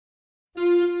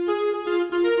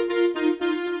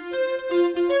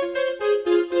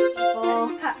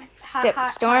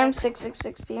Storm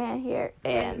 666 here,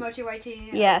 and Mochi YT.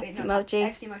 Yeah, wait, no, Mochi.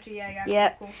 XD Mochi. Yeah.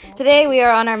 Yeah. Cool. Today we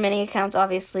are on our mini accounts,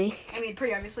 obviously. I mean,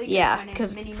 pretty obviously. Yeah, my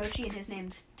name's Mini Mochi and his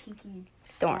name's Tinky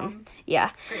Storm.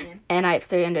 Yeah. Great name. And I have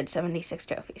 376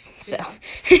 trophies. So,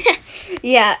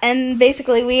 yeah, and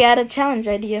basically we had a challenge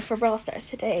idea for Brawl Stars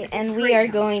today, and we are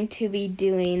going to be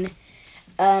doing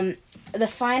the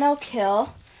final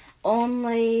kill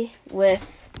only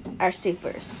with our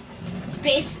supers.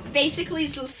 Basically,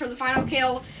 so for the final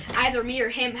kill, either me or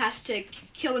him has to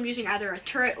kill him using either a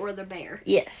turret or the bear.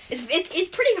 Yes. It's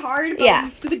pretty hard, but yeah.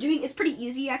 we've been doing it's pretty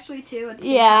easy actually too. At the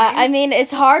same yeah, time. I mean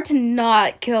it's hard to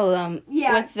not kill them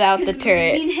without the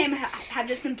turret. Me and him have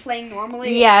just been playing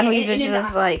normally. Yeah, and we've been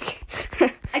just like.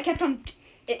 I kept on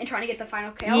trying to get the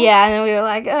final kill. Yeah, and then we were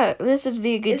like, oh, this would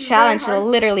be a good challenge. So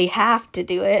literally have to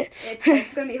do it.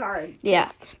 It's gonna be hard. Yeah,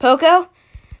 Poco.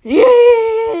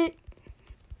 Yeah.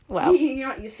 Wow. You're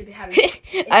not used to having.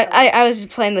 I was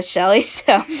playing with Shelly,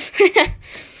 so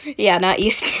yeah, not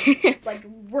used to. Like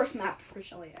worst map for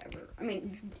Shelly ever. I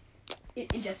mean,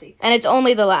 in Jesse. And it's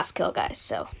only the last kill, guys.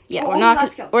 So yeah,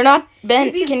 we're not.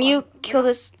 Ben, can you kill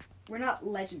this? We're not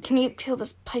legendary. Can you kill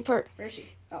this Piper? Where is she?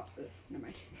 Oh, never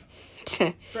mind.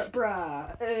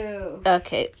 Bruh. Ew.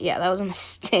 Okay, yeah, that was a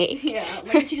mistake. Yeah,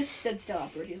 like she just stood still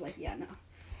afterwards. She was like, yeah, no.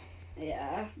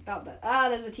 Yeah, about that.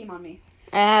 There's a team on me.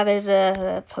 There's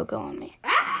a Poco on me.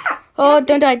 Oh,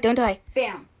 don't die.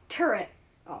 Bam. Turret.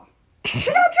 Oh. No,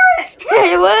 turret!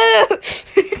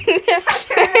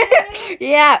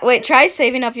 Yeah, wait, try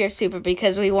saving up your super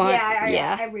because we want...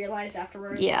 I realized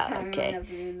afterwards. Yeah, okay.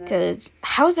 Because,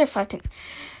 how is there 5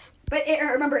 But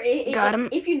remember, got him.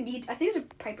 If you need... I think there's a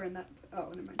Piper in that... Oh,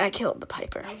 never mind. I killed the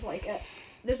Piper. I was like,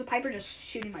 there's a Piper just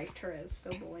shooting my turret. It was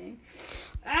so bullying.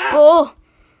 Bull!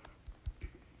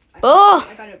 Bull!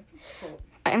 I got a bull.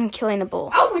 I'm killing a bull.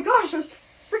 Oh my gosh, there's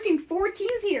freaking 4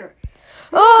 teams here.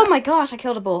 Oh my gosh, I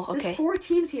killed a bull. Okay. There's 4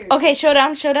 teams here. Okay,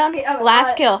 showdown. Okay,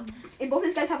 Last kill. And both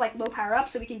these guys have like low power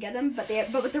ups, so we can get them. But they're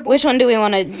both. Which one do we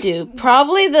want to do?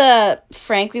 Probably the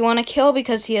Frank we want to kill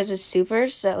because he has his super.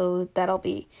 So that'll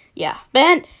be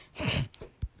Ben.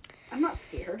 I'm not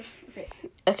scared.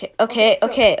 Okay.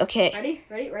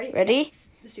 Ready?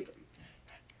 The super.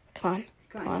 Come on.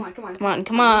 Come on.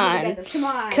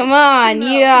 Come on.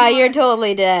 Yeah, you're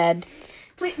totally dead.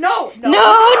 Please, no.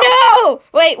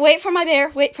 Wait for my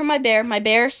bear. My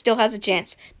bear still has a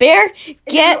chance. Bear,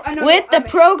 get with the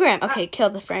program. Okay,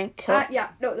 kill the Frank. Kill.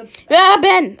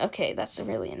 Ben. Okay, that's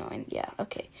really annoying. Yeah,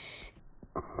 okay.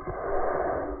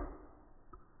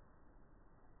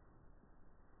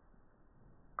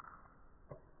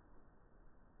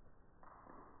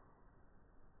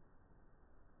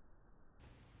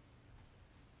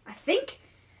 I think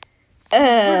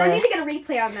we're gonna need to get a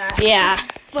replay on that. Yeah.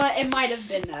 But it might have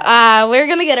been that. We're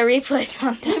gonna get a replay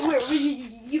on that.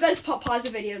 You guys pause the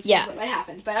video and see what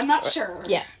happened, but I'm not sure.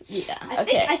 Yeah. I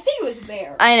think it was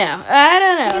Bear. I know. I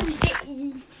don't know. Because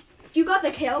you got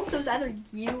the kill, so it's either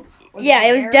you or the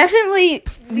it was definitely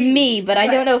me, but I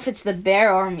don't know if it's the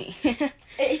bear or me. If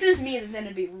it was me, then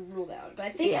it'd be ruled out. But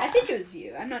I think it was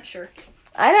you. I'm not sure.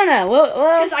 I don't know.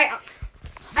 Well, because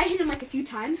I hit him like a few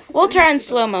times. We'll try and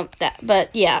slow-mo that,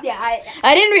 but yeah. Yeah,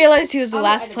 I didn't realize he was the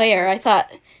last player. I thought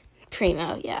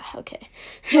Primo. Yeah, okay.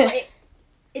 So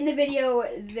in the video,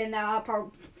 then I'll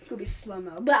probably be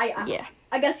slow-mo. But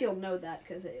I guess you'll know that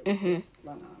because it was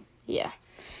slow-mo. Yeah,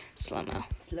 slow-mo.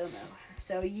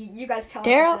 So you guys tell us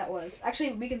what that was.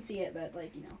 Actually, we can see it, but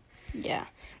like, Yeah,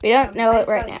 we don't know it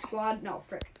right now. Squad. No,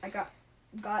 frick. I got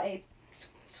a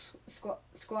squad.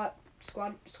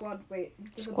 Wait.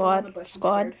 Squad.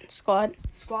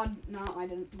 No, I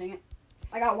didn't. Dang it.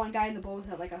 I got one guy in the bulls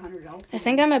that had like 100 health. I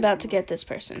think I'm about to get this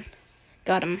person.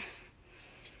 Got him.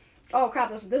 Oh crap!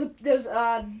 There's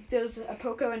a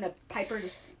Poco and a Piper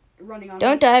just running on.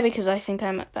 Don't die because I think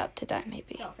I'm about to die.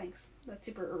 Maybe. Oh, thanks. That's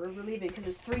super relieving because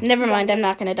there's 3. Never mind. I'm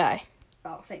not gonna die.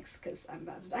 Oh, thanks, because I'm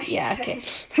about to die. Yeah. Okay.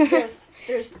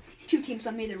 there's 2 teams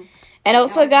on me. And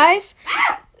also, guys.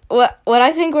 What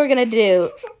I think we're gonna do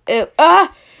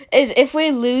is if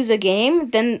we lose a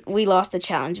game, then we lost the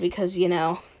challenge because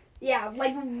Yeah,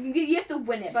 like you have to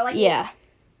win it, but like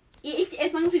if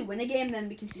as long as we win a game, then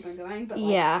we can keep on going. But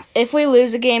if we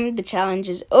lose a game, the challenge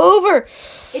is over.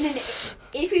 And then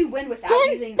if we win without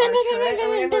using our turret or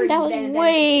whatever, that was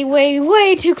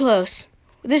way too close.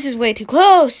 This is way too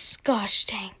close. Gosh,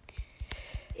 dang.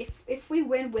 If we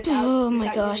win without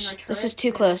my gosh, this is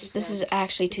too close. This is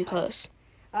actually too close.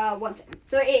 1 second.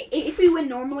 So if we win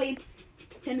normally,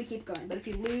 then we keep going. But if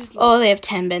you lose, they have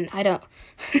 10 Ben. I don't.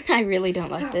 I really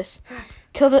don't like this.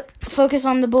 Focus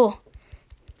on the bull.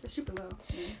 They're super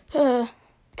low.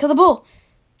 Kill the bull.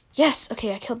 Yes.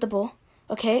 Okay, I killed the bull.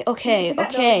 Okay. We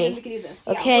can do this.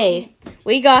 Yeah, Okay.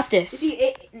 We got this.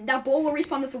 See, that bull will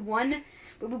respawn with 1,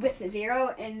 with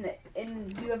 0, and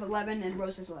you have 11, and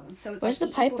Rose has 11. So it's Where's the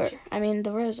Piper? I mean,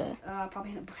 the Rosa.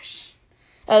 Probably in a bush.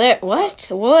 Oh, there. What?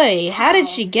 Wait, how did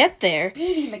she get there?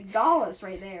 Speedy McDonald's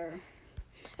right there.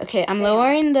 Okay, I'm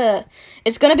lowering the...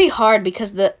 It's going to be hard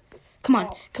because the... Come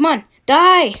on.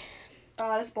 Die.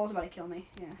 This bull's about to kill me.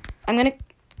 Yeah. I'm going to...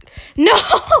 No!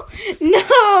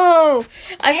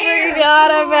 I forgot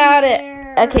about it.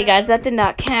 Okay, guys, that did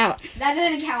not count. That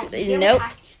didn't count. Nope.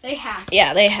 They hacked.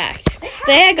 Yeah, they hacked.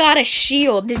 They got a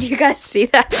shield. Did you guys see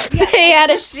that? Yeah, they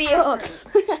had a shield.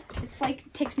 It's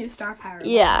like Tick's new star power.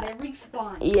 Yeah. They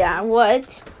respawn. Yeah,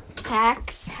 what?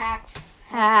 Hacks.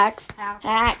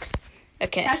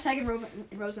 Okay. Hashtag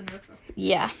Rosa Nerf.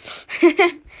 Yeah.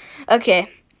 Okay.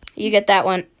 You get that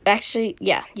one. Actually,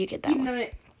 yeah, you get that Even one. though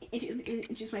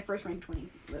it's just my first rank 20.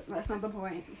 But that's not the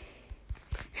point.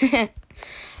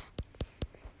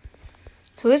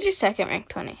 Who is your second rank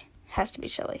 20? Has to be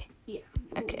Shelly. Yeah.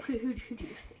 Okay. Who do you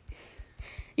think?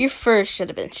 Your first should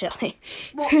have been Shelly.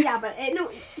 Well, yeah, but no,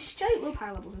 Shelly low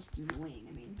power levels is annoying.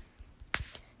 I mean,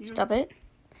 Stop it.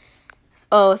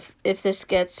 Oh, if this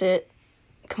gets it,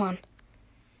 come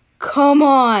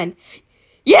on.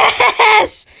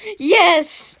 Yes!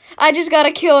 I just got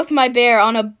a kill with my bear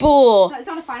on a bull. It's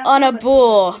not a final. On a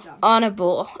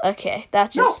bull. Okay,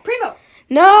 that just... Primo.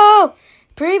 No!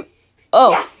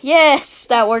 Oh, yes,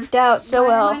 that worked out so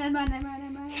well.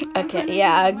 Mine. Okay,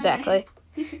 yeah, exactly.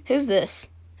 Who's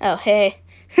this? Oh, hey.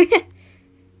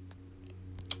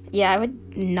 Yeah, I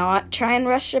would not try and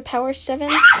rush a power 7.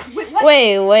 Wait, what?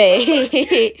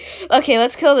 Wait. Okay,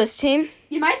 let's kill this team.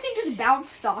 My thing just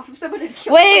bounced off. If someone had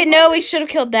killed Wait, no, we should have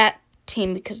killed that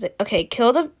team because they... Okay,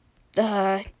 kill the...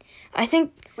 I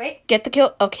think... Wait. Get the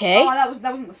kill. Okay. Oh, that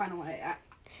wasn't the final one.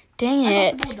 Dang I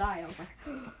it. thought the bull died. I was like...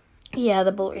 Yeah,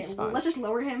 the bull Okay, respawned. let's just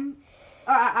lower him.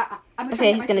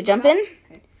 Okay, he's gonna jump in.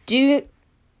 Okay.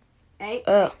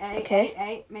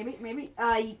 Okay. Maybe.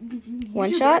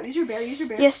 One shot. Use your bear.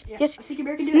 Yes. I think your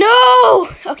bear can do it. No!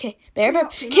 Okay, bear.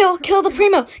 Primo. Kill the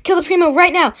Primo. Kill the Primo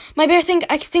right now. I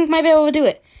think my bear will do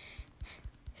it.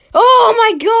 Oh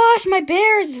my gosh, my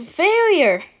bear is a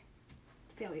failure.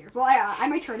 Well, I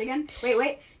might turret again.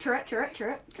 Wait. Turret.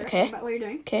 Okay. What you're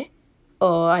doing? Okay.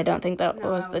 Oh, I don't think that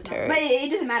was the turret. But it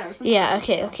doesn't matter. Yeah,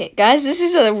 okay. Guys, this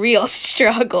is a real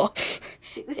struggle.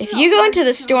 If you go into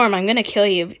the storm, I'm going to kill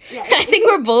you. Yeah, I think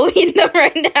we're bullying them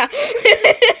right now.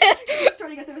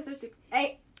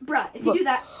 Hey, bruh, if you do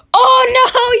that... Oh,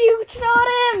 no, you shot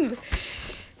him.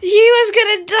 He was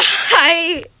going to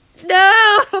die.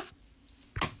 No.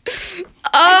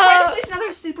 I tried to place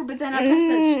another super, but then I pressed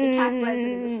the attack button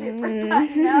in the super.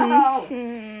 But no.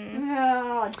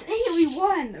 Dang it, we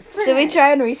won. Should we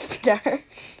try and restart?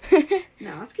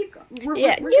 No, let's keep going. We're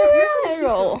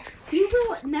roll. We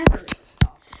will never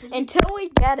stop. Until we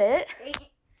get it.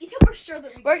 Until we're sure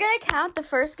that we're going to count the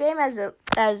first game as a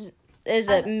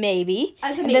maybe.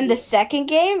 And then the second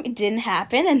game didn't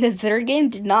happen, and the third game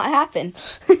did not happen.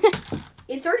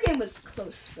 The third game was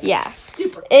close. Yeah.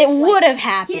 Super close. It would have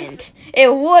happened.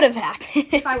 It would have happened.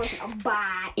 If I wasn't a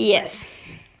bot. Yes.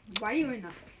 Why are you in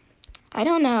nothing? I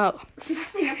don't know. There's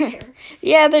nothing up there.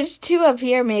 Yeah, there's 2 up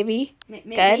here, maybe.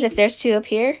 Guys, if there's 2 up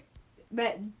here.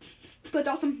 But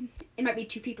also, it might be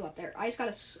 2 people up there. I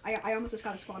almost just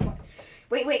got a squad one.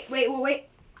 Wait.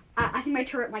 I think my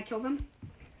turret might kill them.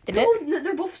 Did it? No,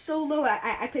 they're both so low.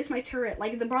 I placed my turret.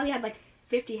 Like, the Brawly had,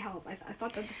 50 health. I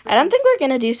thought that... I don't think we're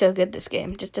going to do so good this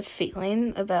game. Just a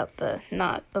feeling about the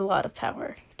not a lot of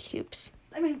power cubes.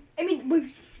 I mean,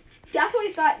 that's what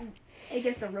we thought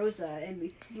against the Rosa, and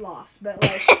we lost. But,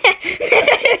 That's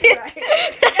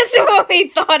what we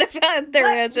thought about the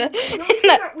Rosa.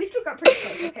 We still got pretty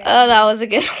close, okay? Oh, that was a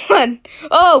good one.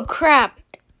 Oh, crap.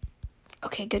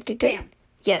 Okay, good. Bam.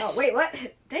 Yes. Oh, wait, what?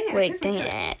 Dang it. Wait, dang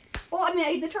it. Well,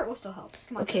 the turret will still help.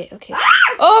 Come on. Okay.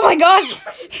 Ah! Oh my gosh!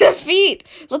 The feet!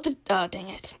 Oh, dang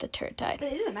it. The turret died.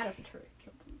 But it doesn't matter if the turret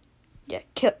killed them. Yeah,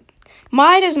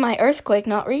 Mine is my earthquake,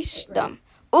 not reach them.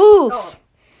 Oof!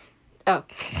 Oh.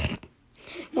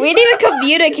 We need to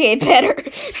communicate better.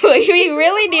 We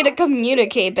really need to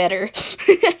communicate better.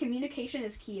 Communication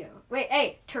is key. Wait,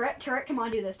 hey, turret, come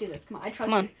on, do this. Come on, I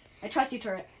trust you. I trust you,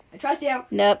 turret. I trust you.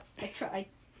 Nope. I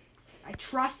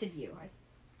trusted you. I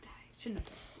shouldn't have.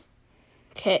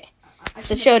 Okay. It's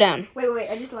a showdown. Wait.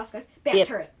 I just lost, guys. Bam, yep.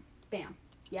 Turret. Bam.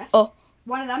 Yes. Oh.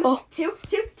 One of them. Oh. Two.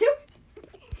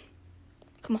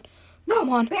 Come on. No, Come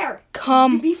on. Bear.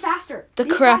 Come. Be faster. The Be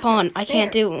crap faster. on. I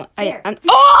can't Bear. do. Bear.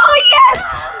 Oh yes!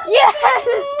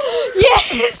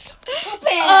 Yes!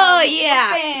 Bam. Oh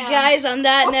yeah, Whoop-bam. guys, on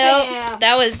that Whoop-bam. note,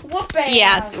 that was, Whoop-bam.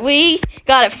 yeah, we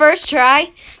got it first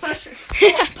try.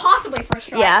 Possibly first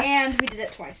try. Yeah. And we did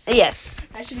it twice. Yes.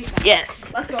 That should be fun. Yes.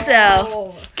 Let's go.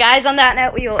 So, guys, on that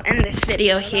note, we will end this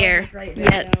video here. Great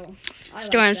Yeah. video. I like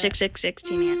Storm that. 666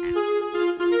 Team Anna.